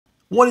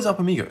What is up,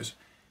 amigos?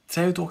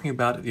 Today we're talking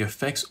about the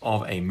effects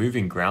of a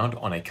moving ground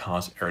on a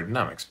car's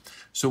aerodynamics.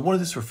 So what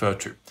does this refer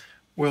to?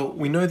 Well,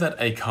 we know that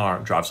a car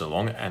drives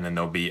along and then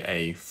there'll be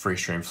a free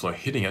stream flow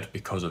hitting it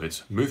because of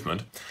its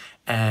movement.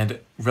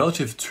 And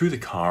relative to the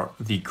car,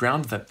 the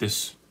ground that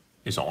this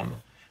is on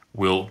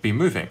will be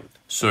moving.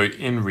 So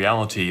in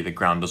reality, the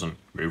ground doesn't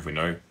move. We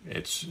know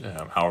it's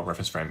our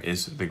reference frame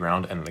is the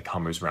ground and the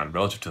car moves around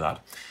relative to that.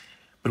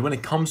 But when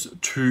it comes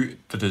to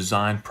the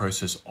design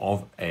process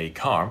of a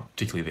car,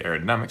 particularly the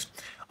aerodynamics,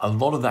 a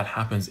lot of that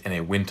happens in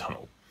a wind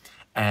tunnel.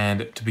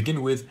 And to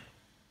begin with,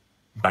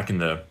 back in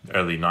the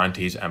early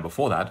 90s and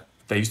before that,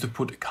 they used to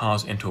put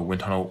cars into a wind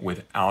tunnel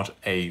without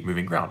a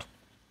moving ground.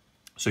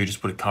 So you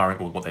just put a car in,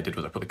 or what they did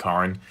was they put the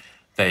car in.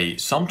 They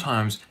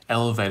sometimes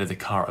elevated the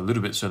car a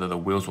little bit so that the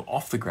wheels were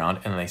off the ground,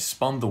 and they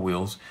spun the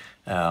wheels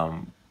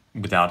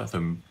without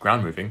the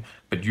ground moving,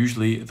 but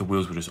usually the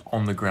wheels were just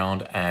on the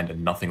ground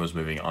and nothing was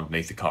moving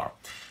underneath the car.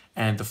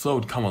 And the flow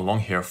would come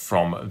along here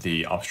from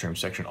the upstream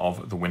section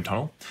of the wind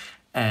tunnel,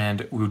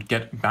 and we would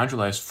get boundary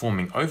layers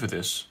forming over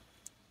this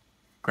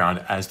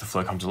ground as the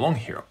flow comes along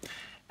here.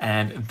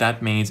 And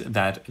that means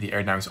that the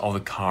aerodynamics of the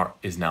car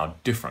is now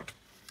different.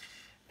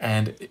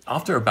 And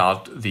after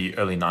about the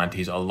early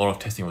 90s, a lot of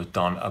testing was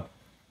done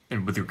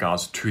with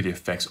regards to the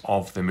effects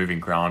of the moving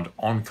ground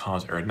on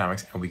cars'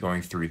 aerodynamics, and we're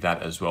going through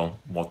that as well,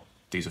 what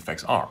these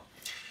effects are.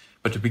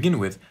 But to begin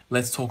with,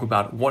 let's talk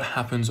about what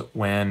happens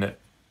when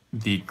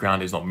the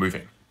ground is not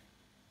moving.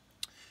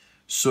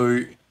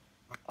 So,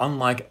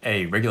 unlike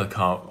a regular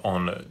car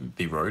on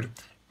the road,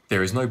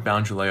 there is no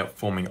boundary layer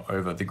forming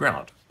over the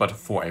ground. But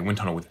for a wind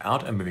tunnel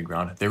without a moving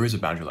ground, there is a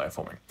boundary layer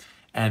forming.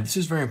 And this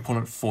is very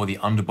important for the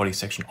underbody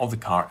section of the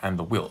car and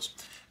the wheels.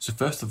 So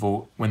first of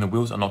all, when the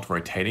wheels are not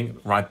rotating,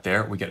 right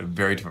there, we get a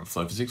very different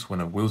flow physics. When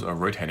the wheels are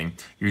rotating,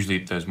 usually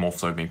there's more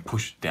flow being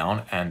pushed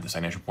down and the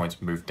stagnation points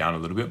move down a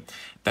little bit.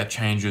 That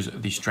changes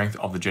the strength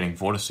of the jetting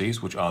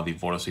vortices, which are the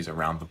vortices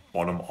around the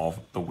bottom of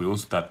the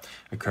wheels that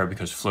occur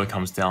because flow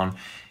comes down.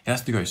 It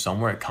has to go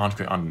somewhere. It can't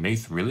go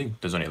underneath, really.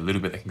 There's only a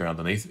little bit that can go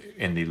underneath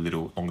in the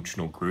little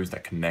longitudinal grooves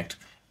that connect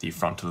the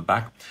front to the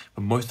back,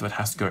 but most of it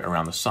has to go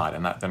around the side,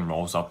 and that then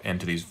rolls up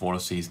into these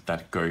vortices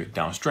that go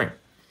downstream.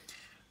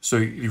 So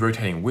the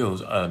rotating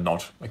wheels are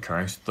not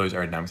occurring, so those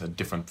aerodynamics are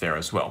different there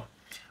as well.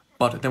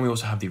 But then we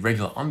also have the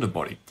regular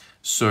underbody.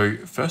 So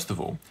first of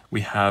all,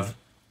 we have,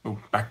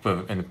 back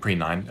in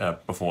the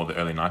before the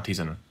early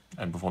 90s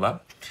and before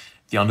that,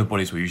 the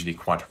underbodies were usually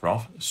quite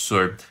rough,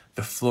 so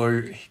the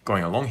flow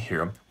going along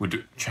here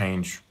would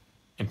change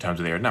in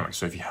terms of the aerodynamics.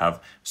 So if you have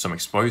some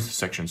exposed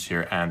sections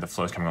here and the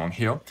flow is coming along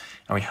here,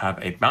 and we have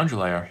a boundary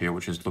layer here,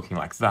 which is looking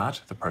like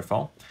that, the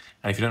profile.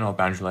 And if you don't know what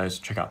boundary layers,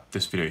 check out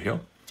this video here.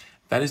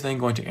 That is then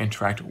going to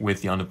interact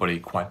with the underbody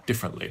quite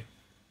differently.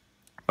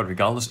 But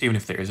regardless, even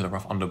if there is a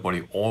rough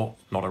underbody or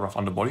not a rough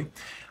underbody,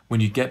 when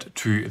you get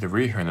to the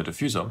rear here in the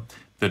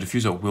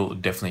diffuser will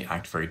definitely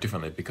act very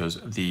differently because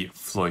the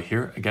flow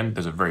here, again,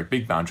 there's a very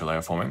big boundary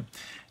layer forming,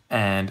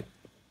 and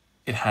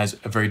it has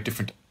a very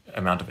different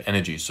amount of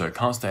energy, so it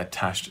can't stay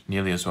attached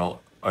nearly as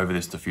well over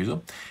this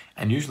diffuser,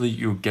 and usually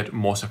you'll get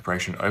more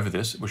separation over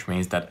this, which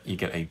means that you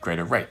get a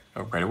greater wake,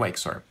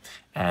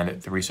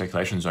 and the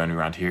recirculation zone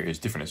around here is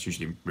different. It's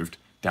usually moved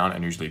down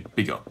and usually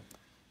bigger.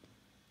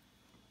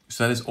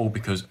 So that is all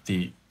because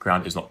the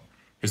ground is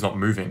not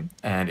moving,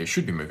 and it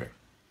should be moving.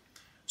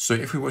 So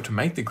if we were to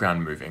make the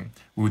ground moving,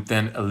 we would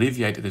then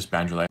alleviate this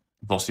boundary layer.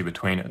 Velocity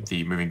between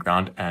the moving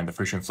ground and the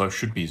free stream flow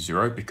should be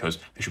 0 because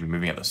they should be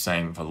moving at the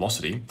same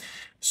velocity.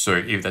 So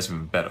if that's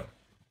even better.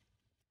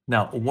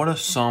 Now, what are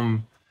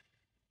some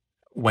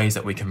ways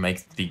that we can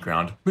make the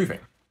ground moving?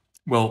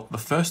 Well, the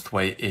first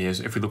way is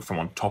if we look from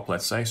on top,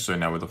 let's say, so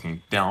now we're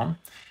looking down,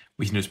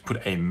 we can just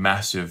put a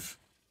massive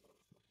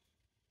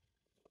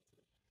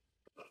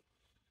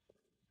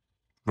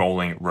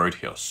rolling road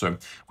here. So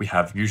we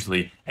have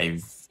usually a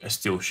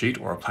steel sheet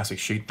or a plastic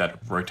sheet that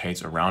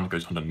rotates around,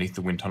 goes underneath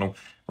the wind tunnel,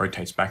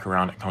 rotates back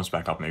around, and comes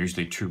back up. And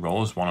usually 2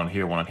 rollers, one on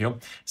here, one on here.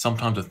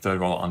 Sometimes a 3rd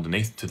roller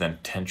underneath to then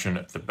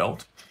tension the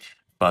belt,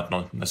 but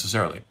not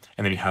necessarily.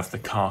 And then you have the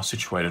car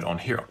situated on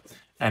here.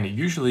 And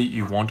usually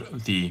you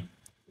want the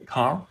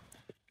car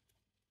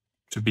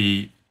to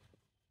be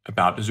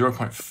about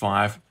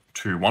 0.5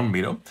 to 1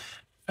 meter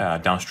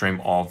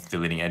downstream of the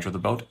leading edge of the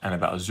belt, and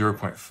about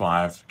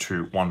 0.5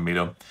 to 1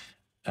 meter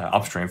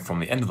upstream from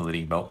the end of the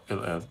leading belt,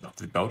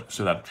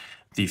 so that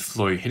the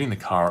flow hitting the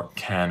car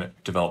can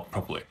develop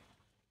properly.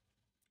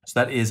 So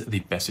that is the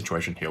best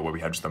situation here, where we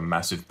have just a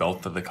massive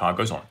belt that the car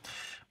goes on.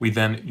 We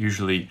then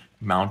usually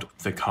mount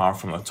the car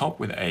from the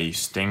top with a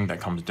sting that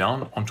comes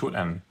down onto it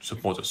and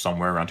supports it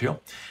somewhere around here.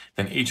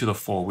 Then each of the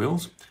 4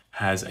 wheels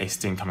has a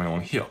sting coming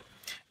along here,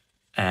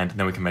 and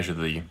then we can measure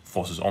the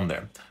forces on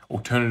there.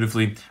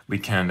 Alternatively, we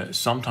can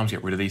sometimes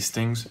get rid of these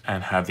stings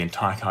and have the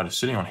entire car just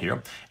sitting on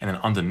here, and then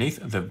underneath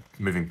the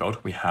moving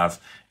belt we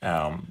have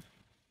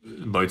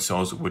load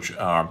cells, which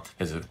are,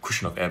 there's a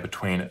cushion of air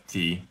between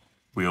the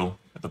wheel,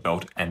 the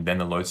belt, and then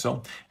the load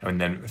cell, and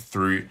then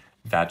through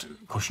that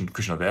cushion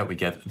of air we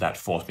get that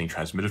force being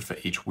transmitted for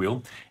each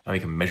wheel, and we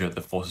can measure the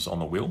forces on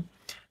the wheel.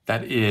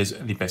 That is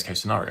the best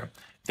case scenario.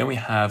 Then we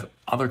have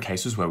other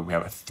cases where we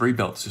have a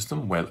 3-belt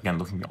system where, again,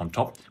 looking on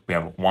top, we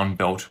have one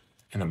belt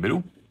in the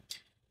middle.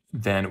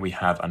 Then we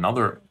have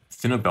another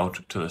thinner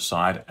belt to the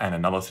side and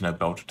another thinner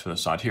belt to the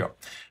side here.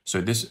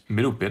 So this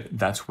middle bit,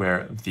 that's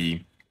where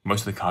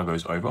most of the car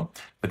goes over,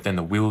 but then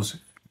the wheels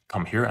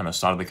come here and the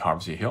side of the car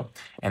is here,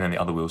 and then the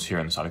other wheels here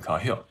and the side of the car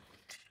here.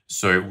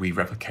 So we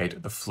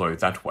replicate the flow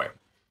that way.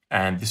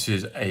 And this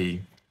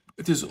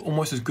is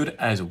almost as good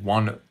as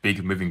one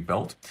big moving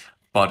belt,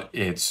 but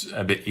it's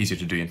a bit easier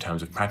to do in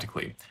terms of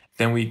practically.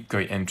 Then we go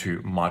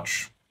into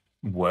much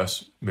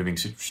worse moving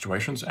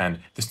situations, and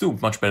they're still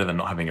much better than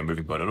not having a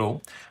moving belt at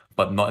all,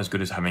 but not as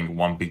good as having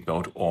one big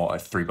belt or a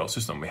 3-belt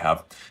system. We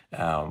have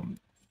a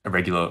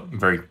regular,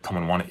 very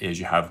common one is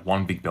you have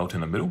one big belt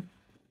in the middle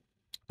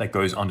that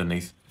goes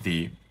underneath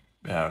the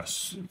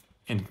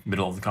in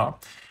middle of the car.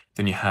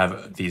 Then you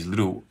have these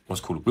little, what's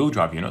called wheel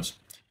drive units,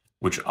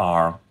 which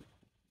are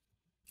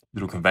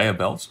little conveyor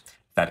belts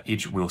that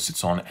each wheel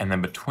sits on. And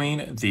then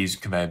between these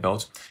conveyor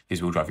belts,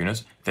 these wheel drive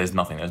units, there's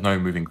nothing, there's no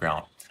moving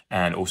ground.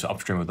 And also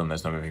upstream of them,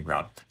 there's no moving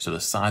ground. So the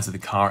sides of the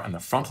car and the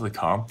front of the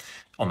car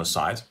on the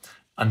sides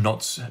are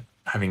not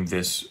having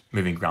this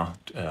moving ground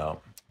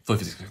flow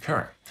physics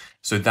occurring.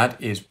 So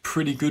that is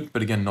pretty good,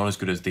 but again, not as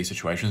good as these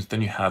situations.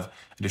 Then you have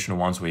additional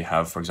ones where you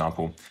have, for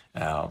example,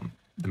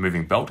 the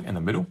moving belt in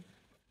the middle.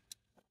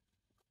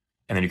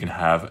 And then you can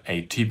have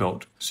a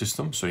T-belt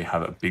system. So you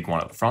have a big one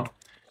at the front.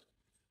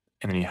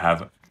 And then you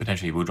have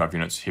potentially wheel drive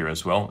units here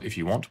as well, if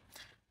you want.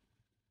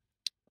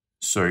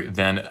 So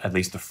then at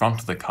least the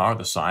front of the car,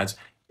 the sides,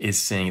 is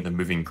seeing the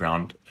moving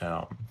ground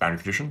boundary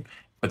condition,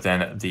 but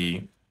then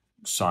the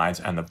sides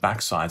and the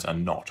back sides are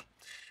not.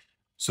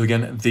 So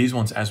again, these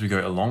ones, as we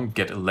go along,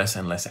 get less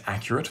and less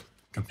accurate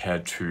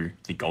compared to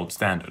the gold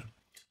standard.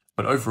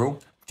 But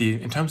overall,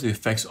 in terms of the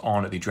effects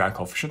on the drag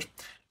coefficient,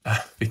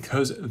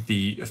 because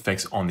the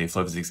effects on the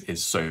flow physics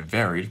is so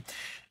varied,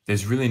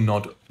 there's really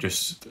not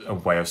just a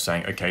way of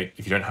saying, okay,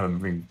 if you don't have a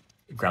moving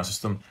ground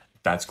system,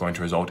 that's going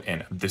to result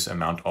in this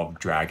amount of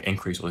drag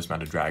increase or this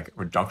amount of drag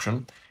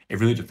reduction. It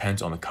really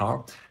depends on the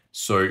car.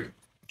 So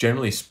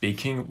generally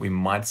speaking, we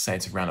might say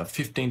it's around a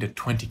 15 to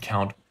 20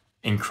 count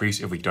increase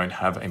if we don't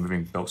have a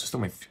moving belt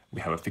system, if we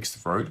have a fixed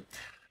road.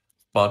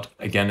 But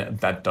again,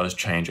 that does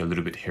change a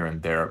little bit here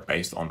and there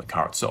based on the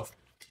car itself.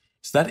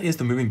 So that is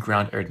the moving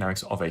ground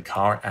aerodynamics of a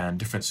car and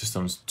different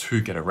systems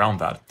to get around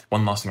that.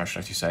 One last thing I should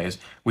actually say is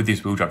with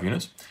these wheel drive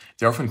units,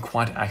 they're often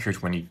quite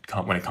accurate when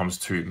it comes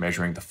to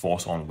measuring the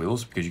force on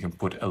wheels, because you can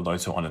put a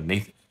load cell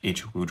underneath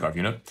each wheel drive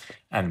unit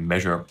and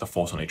measure the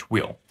force on each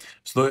wheel.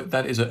 So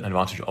that is an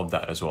advantage of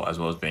that as well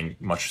as being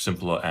much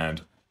simpler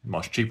and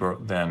much cheaper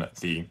than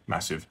the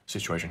massive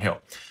situation here.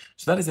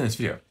 So that is in this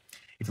video.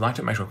 If you liked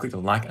it, make sure to click the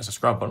like and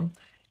subscribe button,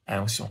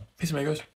 and we'll see you on. Peace, amigos.